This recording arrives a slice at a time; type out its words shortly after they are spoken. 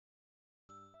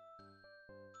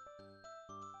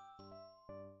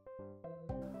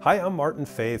Hi, I'm Martin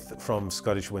Faith from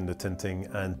Scottish Window Tinting,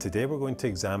 and today we're going to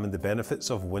examine the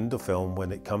benefits of window film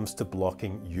when it comes to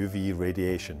blocking UV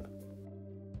radiation.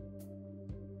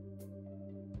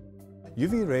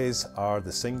 UV rays are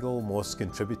the single most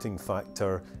contributing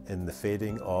factor in the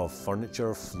fading of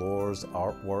furniture, floors,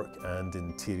 artwork and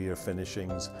interior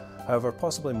finishings. However,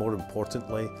 possibly more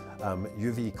importantly,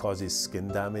 UV causes skin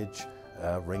damage,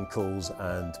 wrinkles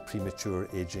and premature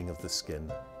aging of the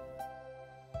skin.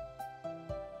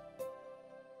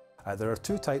 There are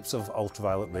two types of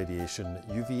ultraviolet radiation,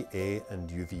 UVA and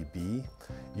UVB.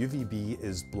 UVB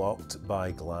is blocked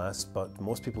by glass, but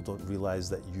most people don't realize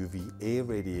that UVA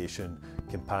radiation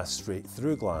can pass straight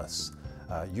through glass.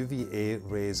 UVA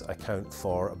rays account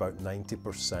for about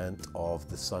 90% of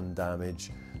the sun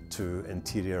damage to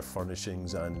interior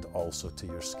furnishings and also to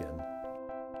your skin.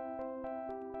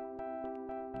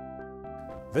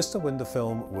 Vista window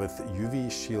film with UV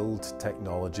shield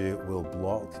technology will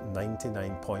block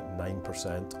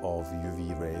 99.9% of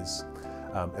UV rays.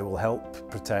 It will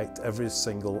help protect every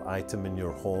single item in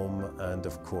your home and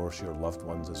of course your loved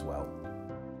ones as well.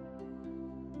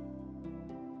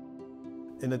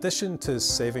 In addition to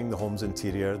saving the home's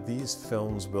interior, these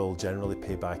films will generally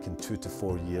pay back in 2 to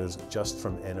 4 years just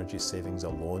from energy savings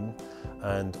alone.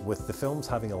 And with the films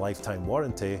having a lifetime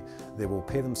warranty, they will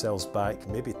pay themselves back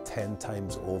maybe 10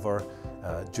 times over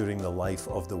during the life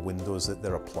of the windows that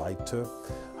they're applied to.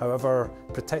 However,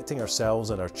 protecting ourselves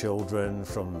and our children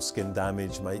from skin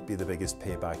damage might be the biggest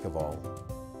payback of all.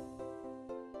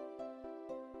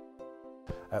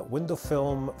 Window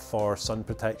film for sun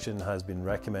protection has been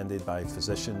recommended by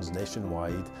physicians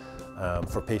nationwide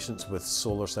for patients with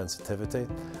solar sensitivity,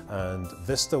 and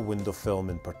Vista window film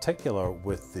in particular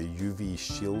with the UV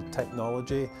shield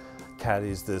technology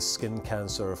carries the Skin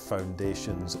Cancer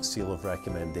Foundation's seal of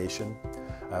recommendation.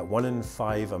 1 in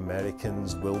 5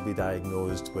 Americans will be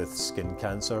diagnosed with skin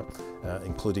cancer,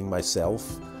 including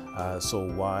myself,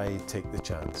 so why take the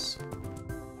chance?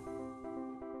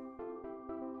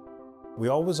 We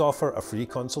always offer a free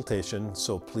consultation,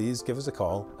 so please give us a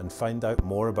call and find out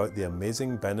more about the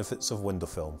amazing benefits of window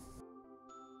film.